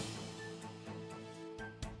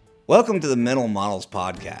Welcome to the Mental Models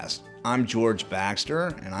Podcast. I'm George Baxter,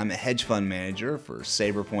 and I'm a hedge fund manager for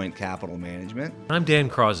SaberPoint Capital Management. I'm Dan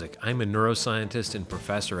Krozik. I'm a neuroscientist and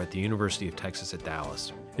professor at the University of Texas at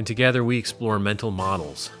Dallas. And together we explore mental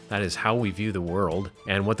models. That is how we view the world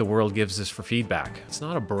and what the world gives us for feedback. It's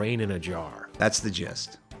not a brain in a jar. That's the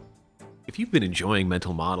gist. If you've been enjoying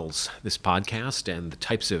Mental Models, this podcast, and the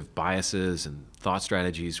types of biases and thought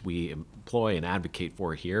strategies we employ and advocate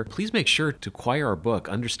for here, please make sure to acquire our book,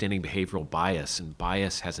 Understanding Behavioral Bias, and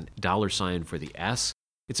bias has a $ for the S.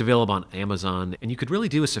 It's available on Amazon, and you could really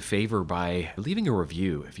do us a favor by leaving a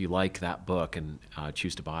review if you like that book and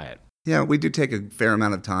choose to buy it. Yeah, we do take a fair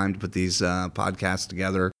amount of time to put these podcasts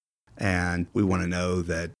together, and we want to know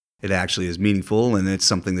that it actually is meaningful and it's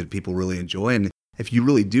something that people really enjoy. And if you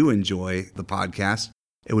really do enjoy the podcast,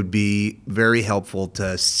 it would be very helpful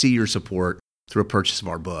to see your support through a purchase of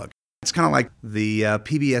our book. It's kind of like the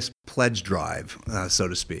PBS pledge drive, so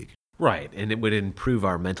to speak. Right, and it would improve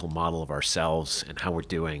our mental model of ourselves and how we're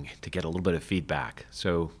doing to get a little bit of feedback.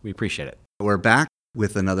 So we appreciate it. We're back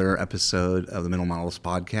with another episode of the Mental Models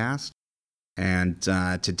Podcast. And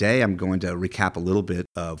today I'm going to recap a little bit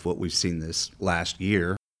of what we've seen this last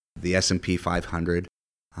year. The S&P 500,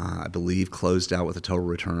 I believe, closed out with a total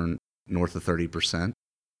return north of 30%.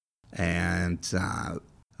 And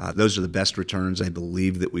those are the best returns, I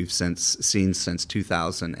believe, that we've seen since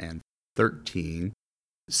 2013.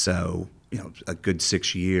 So, a good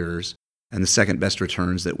 6 years. And the second best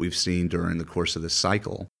returns that we've seen during the course of this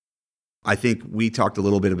cycle. I think we talked a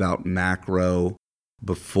little bit about macro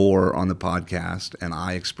before on the podcast, and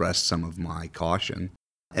I expressed some of my caution.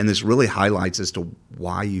 And this really highlights as to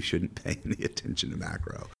why you shouldn't pay any attention to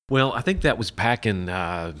macro. Well, I think that was back in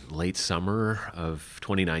late summer of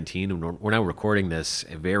 2019. And we're now recording this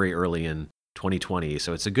very early in 2020.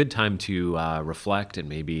 So it's a good time to reflect and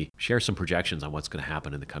maybe share some projections on what's going to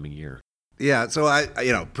happen in the coming year. Yeah, so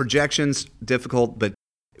projections, difficult. But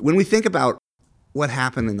when we think about what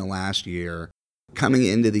happened in the last year, coming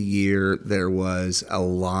into the year, there was a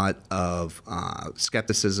lot of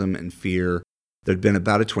skepticism and fear. There'd been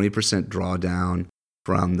about a 20% drawdown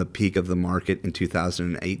from the peak of the market in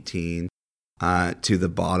 2018 to the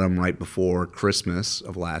bottom right before Christmas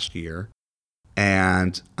of last year.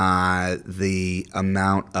 And the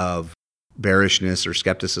amount of bearishness or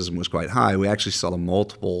skepticism was quite high. We actually saw the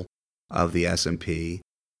multiple of the S&P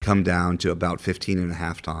come down to about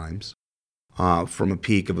 15.5 times from a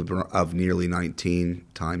peak of nearly 19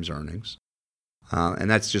 times earnings. And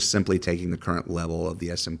that's just simply taking the current level of the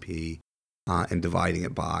S&P and dividing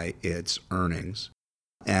it by its earnings.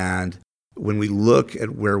 And when we look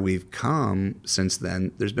at where we've come since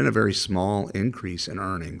then, there's been a very small increase in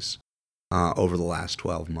earnings over the last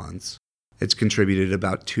 12 months. It's contributed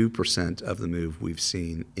about 2% of the move we've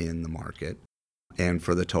seen in the market and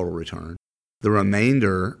for the total return. The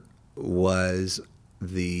remainder was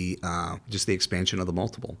just the expansion of the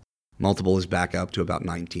multiple. Multiple is back up to about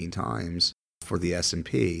 19 times for the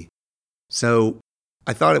S&P. So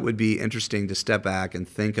I thought it would be interesting to step back and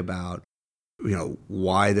think about,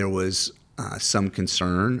 why there was some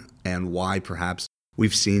concern and why perhaps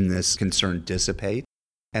we've seen this concern dissipate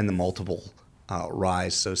and the multiple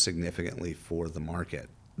rise so significantly for the market.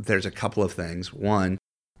 There's a couple of things. One,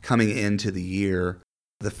 coming into the year,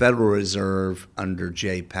 the Federal Reserve under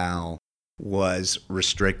Jay Powell was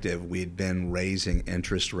restrictive. We had been raising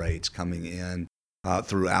interest rates coming in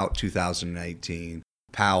throughout 2018.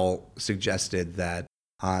 Powell suggested that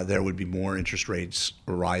there would be more interest rates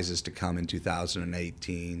rises to come in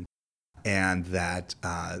 2018, and that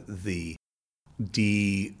the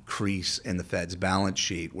decrease in the Fed's balance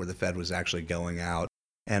sheet, where the Fed was actually going out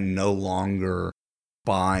and no longer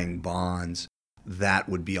buying bonds, that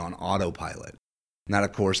would be on autopilot. And that,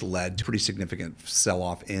 of course, led to pretty significant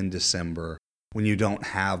sell-off in December when you don't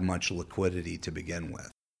have much liquidity to begin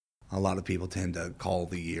with. A lot of people tend to call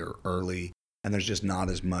the year early, and there's just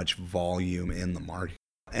not as much volume in the market.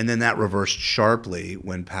 And then that reversed sharply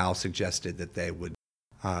when Powell suggested that they would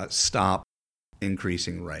stop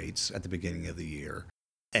increasing rates at the beginning of the year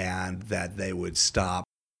and that they would stop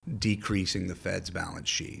decreasing the Fed's balance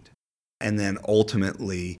sheet. And then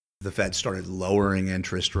ultimately, the Fed started lowering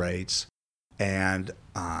interest rates and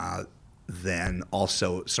then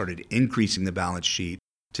also started increasing the balance sheet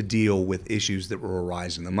to deal with issues that were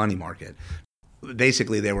arising in the money market.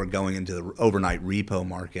 Basically, they were going into the overnight repo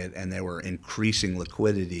market and they were increasing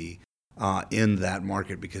liquidity in that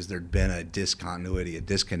market because there'd been a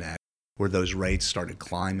disconnect, where those rates started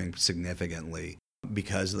climbing significantly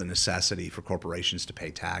because of the necessity for corporations to pay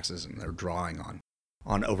taxes and they're drawing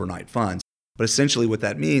on overnight funds. But essentially what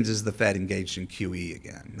that means is the Fed engaged in QE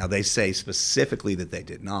again. Now, they say specifically that they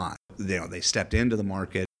did not. They stepped into the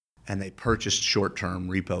market and they purchased short-term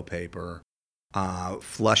repo paper,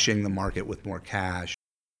 flushing the market with more cash.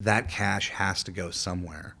 That cash has to go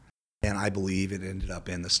somewhere. And I believe it ended up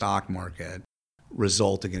in the stock market,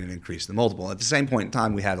 resulting in an increase in the multiple. At the same point in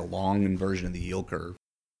time, we had a long inversion of the yield curve.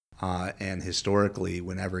 And historically,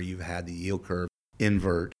 whenever you've had the yield curve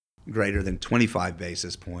invert greater than 25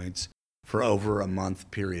 basis points for over a month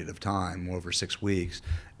period of time, over 6 weeks,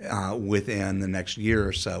 within the next year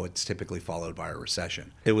or so, it's typically followed by a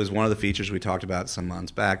recession. It was one of the features we talked about some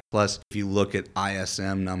months back. Plus, if you look at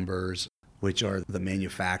ISM numbers, which are the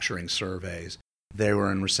manufacturing surveys, they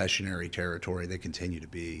were in recessionary territory. They continue to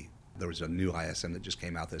be. There was a new ISM that just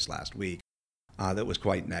came out this last week that was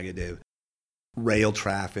quite negative. Rail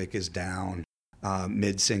traffic is down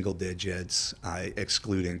mid-single digits,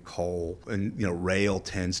 excluding coal. And, rail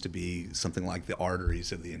tends to be something like the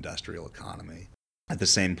arteries of the industrial economy. At the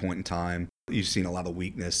same point in time, you've seen a lot of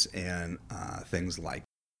weakness in things like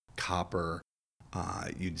copper.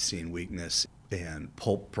 You'd seen weakness in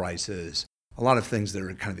pulp prices, a lot of things that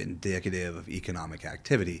are kind of indicative of economic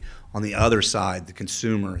activity. On the other side, the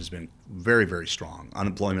consumer has been very, very strong.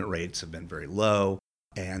 Unemployment rates have been very low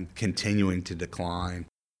and continuing to decline.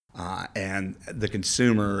 And the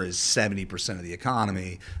consumer is 70% of the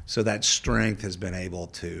economy, so that strength has been able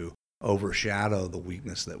to overshadow the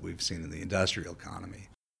weakness that we've seen in the industrial economy.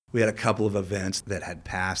 We had a couple of events that had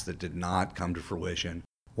passed that did not come to fruition.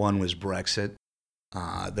 One was Brexit.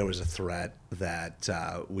 There was a threat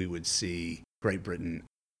that we would see Great Britain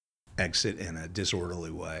exit in a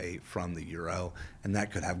disorderly way from the euro, and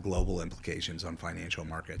that could have global implications on financial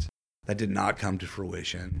markets. That did not come to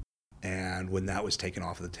fruition, and when that was taken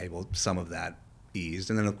off the table, some of that eased.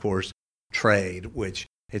 And then, of course, trade, which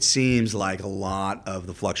it seems like a lot of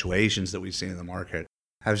the fluctuations that we've seen in the market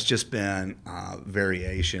has just been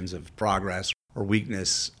variations of progress or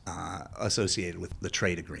weakness associated with the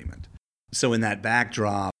trade agreement. So in that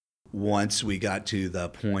backdrop, once we got to the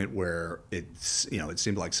point where it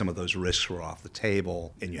seemed like some of those risks were off the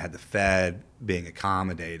table and you had the Fed being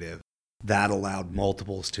accommodative, that allowed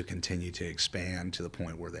multiples to continue to expand to the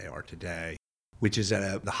point where they are today, which is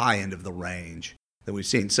at the high end of the range that we've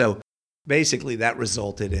seen. So basically that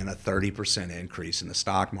resulted in a 30% increase in the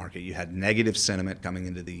stock market. You had negative sentiment coming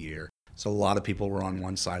into the year, so a lot of people were on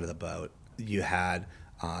one side of the boat. You had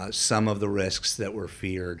some of the risks that were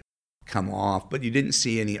feared come off, but you didn't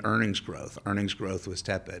see any earnings growth. Earnings growth was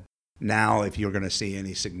tepid. Now, if you're going to see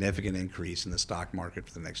any significant increase in the stock market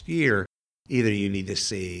for the next year, either you need to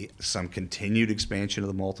see some continued expansion of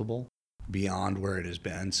the multiple beyond where it has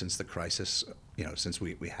been since the crisis, since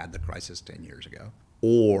we had the crisis 10 years ago,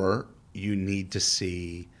 or you need to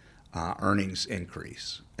see earnings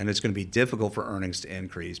increase. And it's going to be difficult for earnings to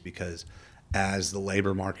increase because as the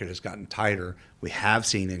labor market has gotten tighter, we have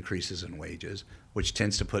seen increases in wages, which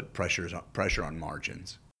tends to put pressure on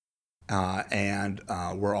margins. And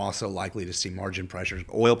we're also likely to see margin pressures.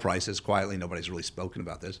 Oil prices, quietly, nobody's really spoken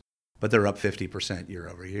about this, but they're up 50% year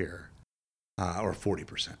over year, or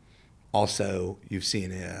 40%. Also, you've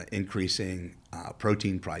seen increasing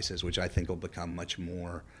protein prices, which I think will become much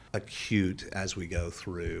more acute as we go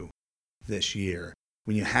through this year.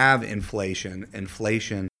 When you have inflation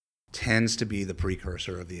tends to be the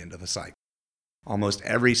precursor of the end of a cycle. Almost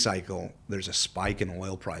every cycle, there's a spike in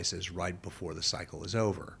oil prices right before the cycle is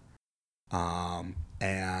over.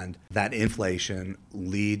 And that inflation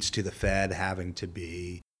leads to the Fed having to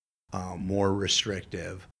be more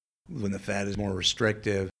restrictive. When the Fed is more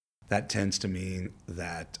restrictive, that tends to mean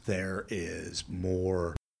that there is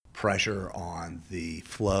more pressure on the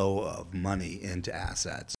flow of money into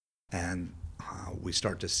assets. And we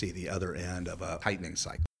start to see the other end of a tightening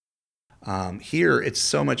cycle. Here, it's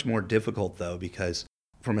so much more difficult, though, because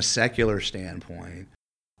from a secular standpoint,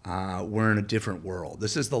 we're in a different world.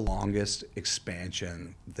 This is the longest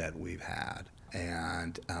expansion that we've had.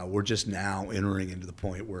 And we're just now entering into the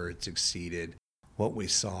point where it's exceeded what we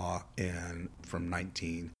saw from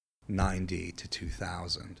 1990 to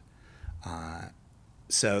 2000.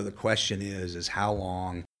 So the question is how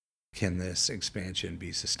long can this expansion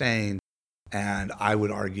be sustained? And I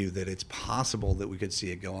would argue that it's possible that we could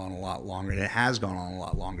see it go on a lot longer, and it has gone on a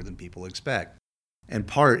lot longer than people expect. In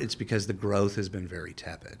part, it's because the growth has been very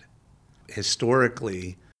tepid.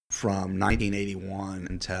 Historically, from 1981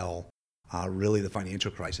 until really the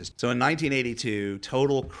financial crisis. So in 1982,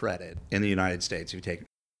 total credit in the United States, if you take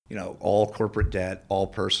all corporate debt, all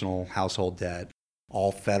personal household debt,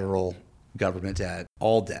 all federal government debt,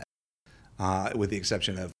 all debt, with the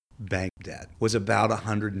exception of bank debt, was about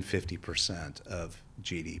 150% of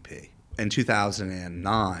GDP. In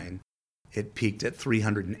 2009, it peaked at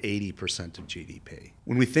 380% of GDP.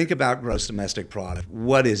 When we think about gross domestic product,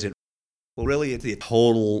 what is it? Well, really, it's the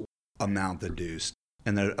total amount deduced.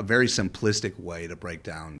 And a very simplistic way to break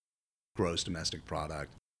down gross domestic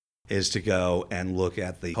product is to go and look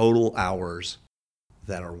at the total hours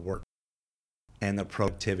that are worked and the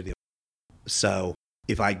productivity. So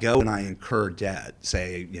if I go and I incur debt,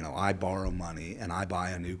 say, I borrow money and I buy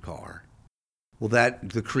a new car, well,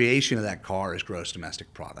 the creation of that car is gross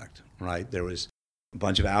domestic product, right? There was a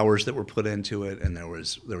bunch of hours that were put into it, and there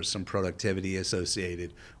was some productivity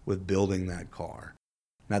associated with building that car.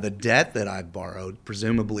 Now, the debt that I've borrowed,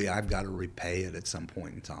 presumably I've got to repay it at some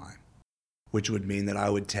point in time, which would mean that I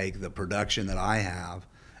would take the production that I have,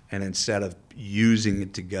 and instead of using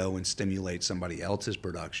it to go and stimulate somebody else's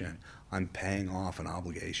production, I'm paying off an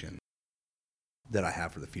obligation that I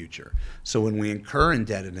have for the future. So when we incur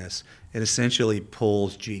indebtedness, it essentially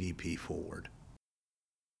pulls GDP forward.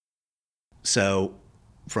 So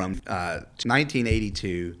from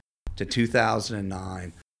 1982 to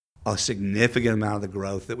 2009, a significant amount of the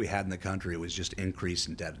growth that we had in the country was just increased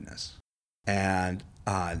indebtedness. And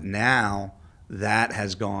now that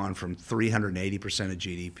has gone from 380% of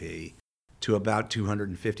GDP to about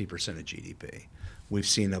 250% of GDP. We've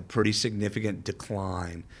seen a pretty significant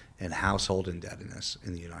decline in household indebtedness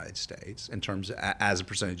in the United States in terms of, as a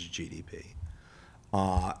percentage of GDP.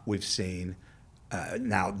 We've seen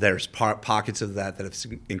now there's pockets of that have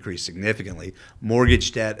increased significantly.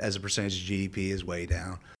 Mortgage debt as a percentage of GDP is way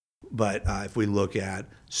down. But if we look at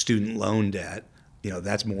student loan debt,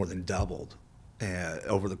 that's more than doubled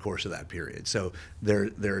over the course of that period. So there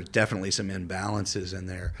are definitely some imbalances in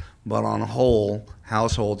there. But on a whole,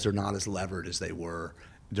 households are not as levered as they were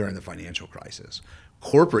during the financial crisis.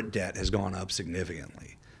 Corporate debt has gone up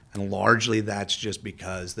significantly. And largely that's just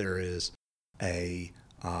because there is a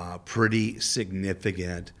pretty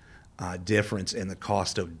significant difference in the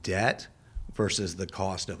cost of debt versus the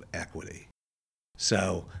cost of equity.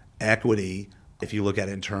 So equity, if you look at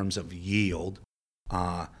it in terms of yield,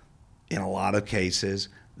 in a lot of cases,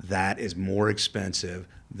 that is more expensive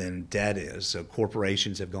than debt is. So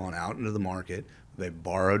corporations have gone out into the market, they've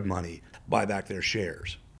borrowed money, buy back their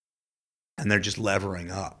shares, and they're just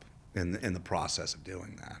levering up in the process of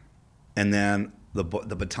doing that. And then the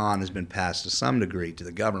baton has been passed to some degree to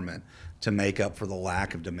the government to make up for the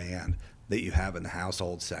lack of demand that you have in the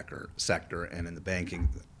household sector and in the banking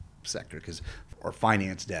sector, because our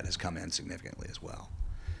finance debt has come in significantly as well.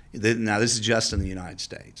 Now, this is just in the United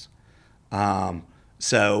States.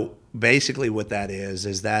 So basically what that is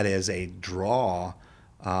a draw,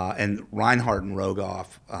 and Reinhardt and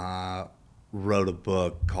Rogoff wrote a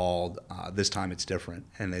book called This Time It's Different,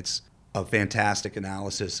 and it's a fantastic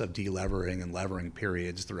analysis of delevering and levering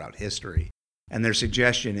periods throughout history. And their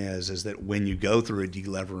suggestion is that when you go through a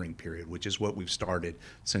delevering period, which is what we've started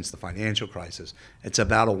since the financial crisis, it's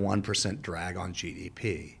about a 1% drag on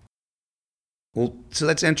GDP. Well, so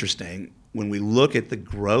that's interesting. When we look at the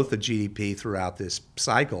growth of GDP throughout this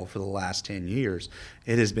cycle for the last 10 years,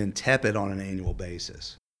 it has been tepid on an annual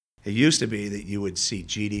basis. It used to be that you would see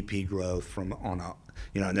GDP growth and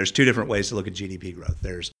there's two different ways to look at GDP growth.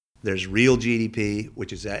 There's real GDP,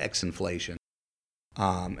 which is ex-inflation,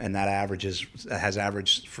 and that has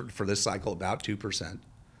averaged for this cycle about 2%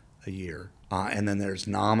 a year. And then there's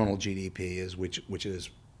nominal GDP, which is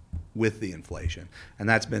with the inflation, and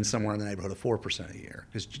that's been somewhere in the neighborhood of 4% a year,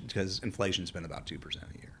 because inflation's been about 2%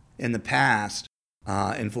 a year. In the past,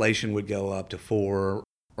 inflation would go up to 4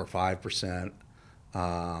 or 5%,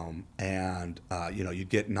 and you'd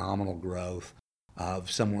get nominal growth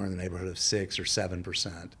of somewhere in the neighborhood of 6 or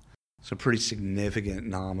 7%. So pretty significant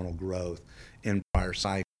nominal growth in prior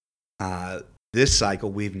cycles. This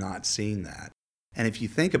cycle, we've not seen that. And if you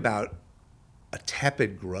think about a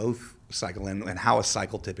tepid growth cycle and how a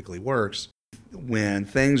cycle typically works, when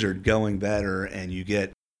things are going better and you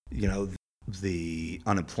get, the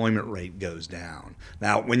unemployment rate goes down.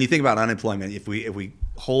 Now, when you think about unemployment, if we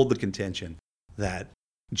hold the contention that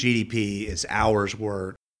GDP is hours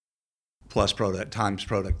worked plus times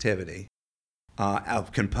productivity, a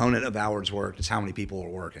component of hours worked is how many people are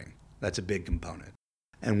working. That's a big component.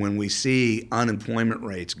 And when we see unemployment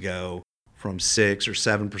rates go from 6 or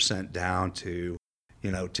 7% down to,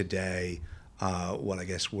 today, what I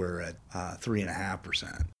guess we're at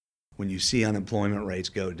 3.5%. When you see unemployment rates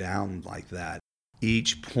go down like that,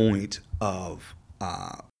 each point of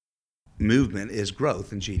movement is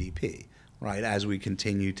growth in GDP, right? As we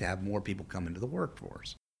continue to have more people come into the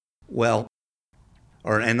workforce.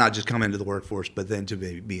 And not just come into the workforce, but then to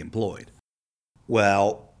be employed.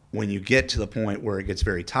 Well, when you get to the point where it gets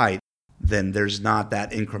very tight, then there's not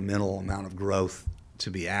that incremental amount of growth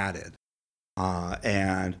to be added.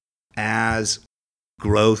 And as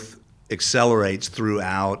growth accelerates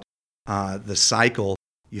throughout the cycle,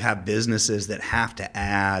 you have businesses that have to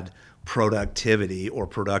add productivity or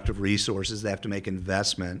productive resources. They have to make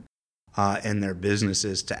investment in their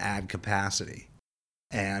businesses to add capacity.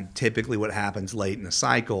 And typically what happens late in the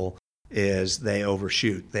cycle is they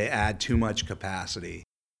overshoot. They add too much capacity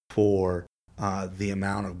for the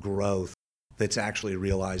amount of growth that's actually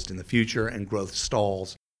realized in the future, and growth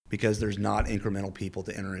stalls because there's not incremental people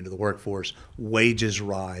to enter into the workforce. Wages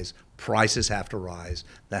rise, prices have to rise.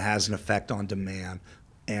 That has an effect on demand,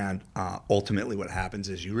 and ultimately what happens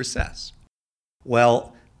is you recess.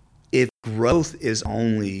 Well, if growth is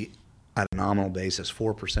only at a nominal basis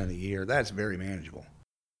 4% a year, that's very manageable.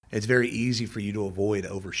 It's very easy for you to avoid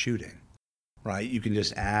overshooting, right? You can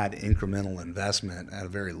just add incremental investment at a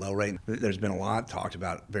very low rate. There's been a lot talked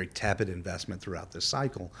about very tepid investment throughout this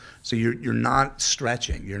cycle. So you're not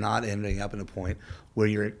stretching. You're not ending up in a point where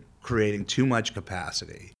you're creating too much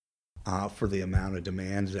capacity for the amount of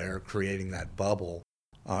demand there, creating that bubble,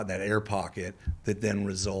 that air pocket that then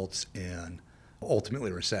results in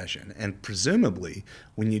ultimately recession. And presumably,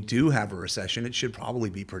 when you do have a recession, it should probably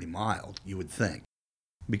be pretty mild, you would think,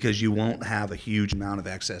 because you won't have a huge amount of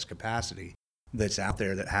excess capacity that's out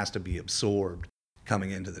there that has to be absorbed coming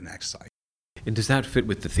into the next cycle. And does that fit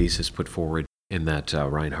with the thesis put forward in that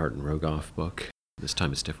Reinhart and Rogoff book, This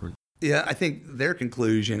Time Is Different? Yeah, I think their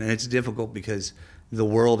conclusion, and it's difficult because the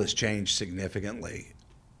world has changed significantly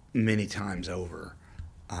many times over.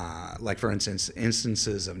 Like, for instance,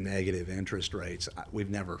 instances of negative interest rates. We've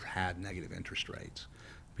never had negative interest rates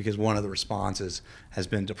because one of the responses has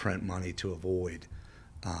been to print money to avoid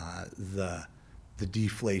the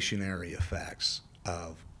deflationary effects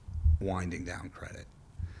of winding down credit.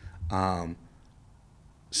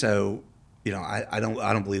 So, you know, I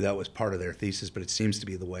don't believe that was part of their thesis, but it seems to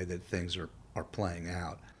be the way that things are playing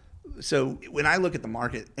out. So when I look at the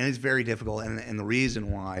market, and it's very difficult, and the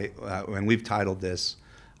reason why, and we've titled this,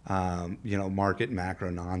 market macro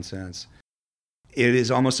nonsense. It is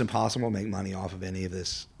almost impossible to make money off of any of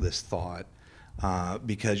this thought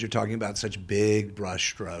because you're talking about such big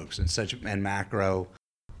brush strokes and macro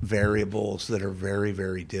variables that are very,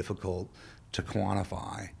 very difficult to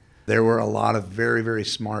quantify. There were a lot of very, very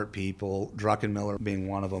smart people, Druckenmiller being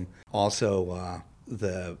one of them, also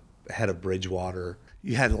the head of Bridgewater.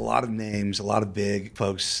 You had a lot of names, a lot of big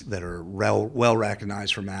folks that are well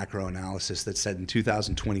recognized for macro analysis that said in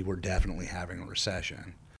 2020 we're definitely having a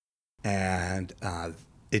recession. And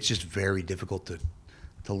it's just very difficult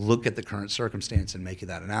to look at the current circumstance and make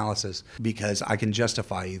that analysis because I can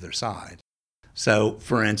justify either side. So,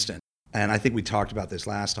 for instance, and I think we talked about this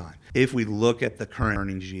last time, if we look at the current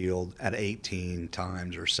earnings yield at 18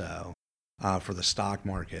 times or so for the stock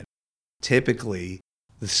market, typically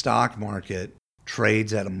the stock market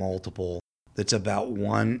trades at a multiple that's about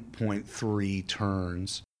 1.3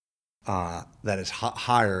 turns that is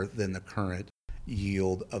higher than the current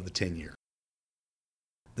yield of the 10-year.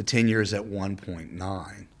 The 10-year is at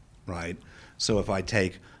 1.9, right? So if I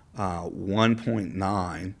take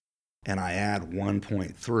 1.9 and I add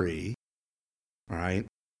 1.3, right,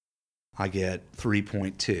 I get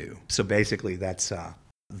 3.2. So basically that's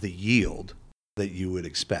the yield that you would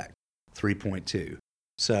expect, 3.2.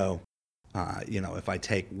 So if I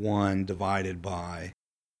take 1 divided by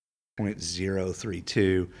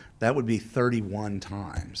 0.032, that would be 31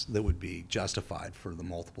 times that would be justified for the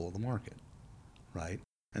multiple of the market, right?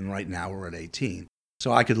 And right now we're at 18.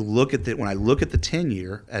 So I could look at when I look at the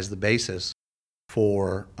 10-year as the basis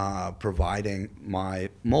for providing my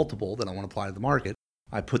multiple that I want to apply to the market,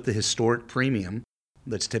 I put the historic premium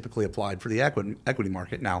that's typically applied for the equity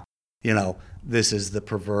market. Now, this is the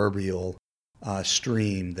proverbial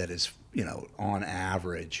stream that is, on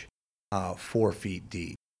average 4 feet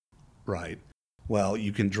deep, right? Well,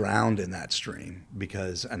 you can drown in that stream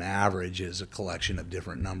because an average is a collection of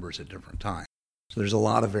different numbers at different times. So there's a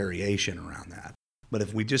lot of variation around that. But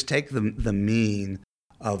if we just take the mean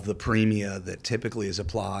of the premia that typically is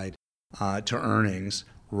applied to earnings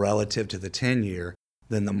relative to the 10-year,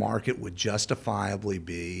 then the market would justifiably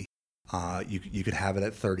be, you could have it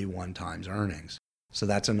at 31 times earnings. So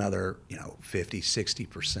that's another, 50,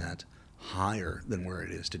 60% higher than where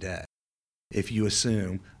it is today, if you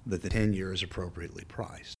assume that the 10-year is appropriately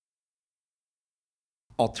priced.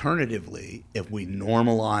 Alternatively, if we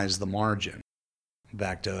normalize the margin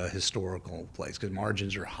back to a historical place, because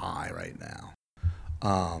margins are high right now,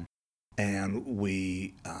 and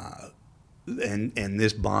we and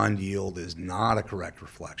this bond yield is not a correct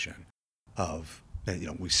reflection of,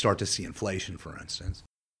 we start to see inflation, for instance.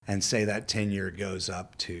 and say that 10-year goes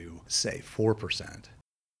up to, say, 4%,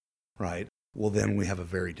 right? Well, then we have a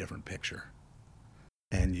very different picture.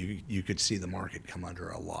 And you could see the market come under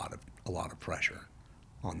a lot of pressure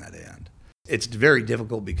on that end. It's very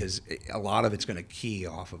difficult because a lot of it's going to key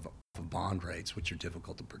off of bond rates, which are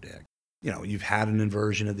difficult to predict. You've had an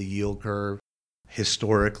inversion of the yield curve.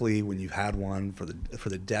 Historically, when you've had one for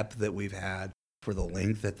the depth that we've had, for the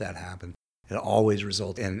length that happened, it always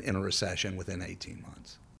results in a recession within 18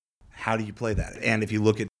 months. How do you play that? And if you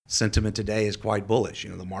look at sentiment today is quite bullish.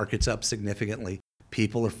 The market's up significantly.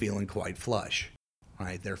 People are feeling quite flush,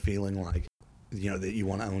 right? They're feeling like, that you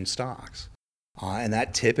want to own stocks. And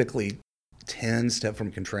that typically tends to, from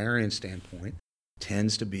a contrarian standpoint,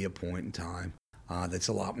 tends to be a point in time that's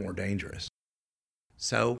a lot more dangerous.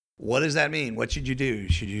 So what does that mean? What should you do?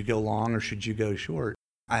 Should you go long or should you go short?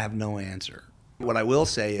 I have no answer. What I will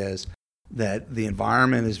say is that the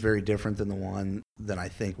environment is very different than the one that I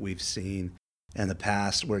think we've seen in the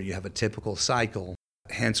past, where you have a typical cycle.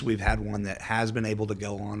 Hence, we've had one that has been able to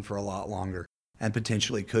go on for a lot longer and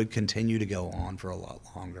potentially could continue to go on for a lot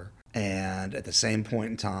longer. And at the same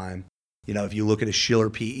point in time, if you look at a Shiller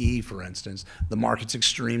PE, for instance, the market's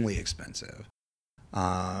extremely expensive.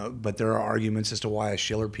 But there are arguments as to why a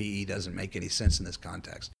Shiller PE doesn't make any sense in this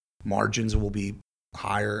context. Margins will be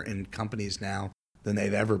higher in companies now than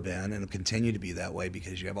they've ever been, and will continue to be that way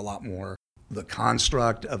because you have a lot more the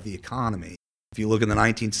construct of the economy. If you look in the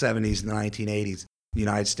 1970s and the 1980s, the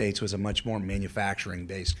United States was a much more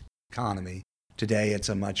manufacturing-based economy. Today, it's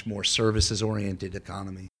a much more services-oriented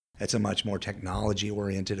economy. It's a much more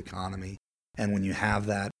technology-oriented economy. And when you have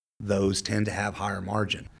that, those tend to have higher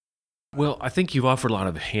margin. Well, I think you've offered a lot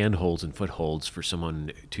of handholds and footholds for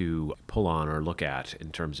someone to pull on or look at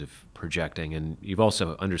in terms of projecting. And you've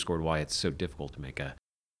also underscored why it's so difficult to make a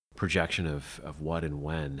projection of what and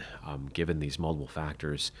when, given these multiple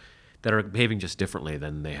factors that are behaving just differently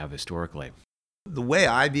than they have historically. The way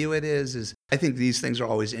I view it is I think these things are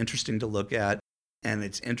always interesting to look at, and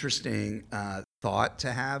it's interesting thought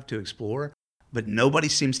to have, to explore, but nobody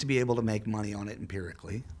seems to be able to make money on it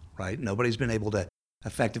empirically, right? Nobody's been able to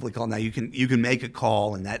effectively call. Now, you can make a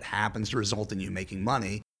call, and that happens to result in you making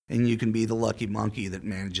money, and you can be the lucky monkey that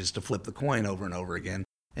manages to flip the coin over and over again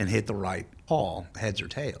and hit the right call, heads or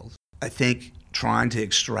tails. I think trying to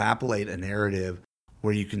extrapolate a narrative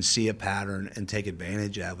where you can see a pattern and take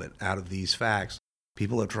advantage of it out of these facts,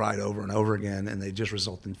 people have tried over and over again, and they just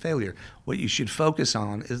result in failure. What you should focus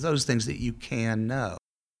on is those things that you can know.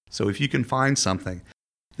 So if you can find something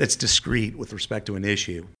that's discrete with respect to an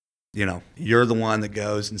issue, you're the one that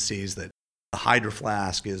goes and sees that the Hydro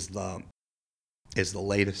Flask is the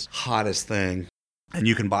latest, hottest thing, and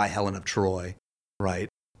you can buy Helen of Troy, right,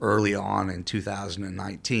 early on in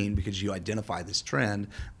 2019 because you identify this trend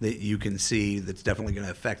that you can see that's definitely going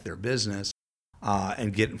to affect their business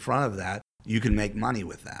and get in front of that. You can make money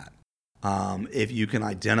with that. If you can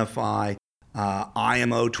identify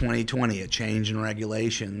IMO 2020, a change in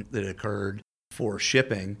regulation that occurred for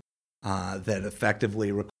shipping that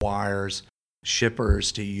effectively requires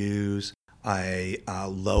shippers to use a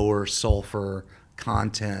lower sulfur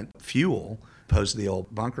content fuel opposed to the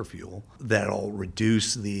old bunker fuel, that'll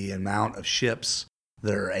reduce the amount of ships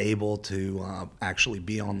that are able to actually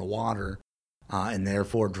be on the water and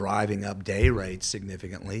therefore driving up day rates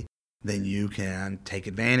significantly, then you can take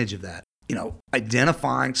advantage of that.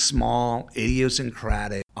 Identifying small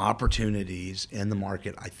idiosyncratic opportunities in the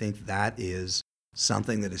market, I think that is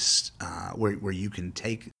something that is where you can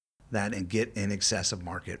take that and get in excess of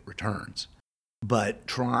market returns. But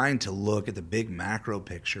trying to look at the big macro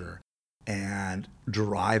picture and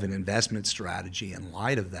derive an investment strategy in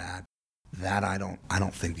light of that I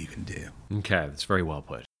don't think you can do. Okay, that's very well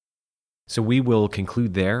put. So we will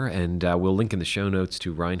conclude there, and we'll link in the show notes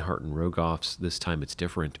to Reinhart and Rogoff's This Time It's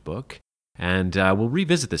Different book. And we'll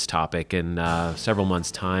revisit this topic in several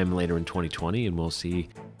months' time later in 2020, and we'll see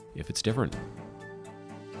if it's different.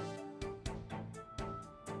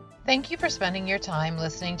 Thank you for spending your time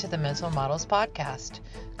listening to the Mental Models Podcast.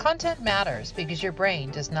 Content matters because your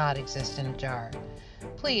brain does not exist in a jar.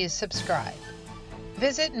 Please subscribe.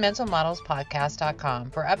 Visit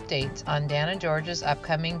mentalmodelspodcast.com for updates on Dan and George's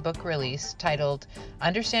upcoming book release titled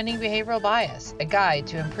Understanding Behavioral Bias, A Guide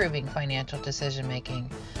to Improving Financial Decision Making.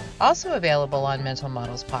 Also available on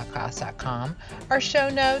mentalmodelspodcast.com are show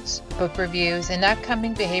notes, book reviews, and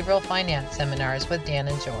upcoming behavioral finance seminars with Dan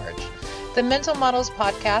and George. The Mental Models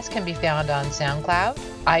Podcast can be found on SoundCloud,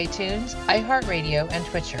 iTunes, iHeartRadio, and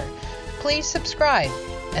Twitcher. Please subscribe,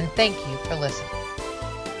 and thank you for listening.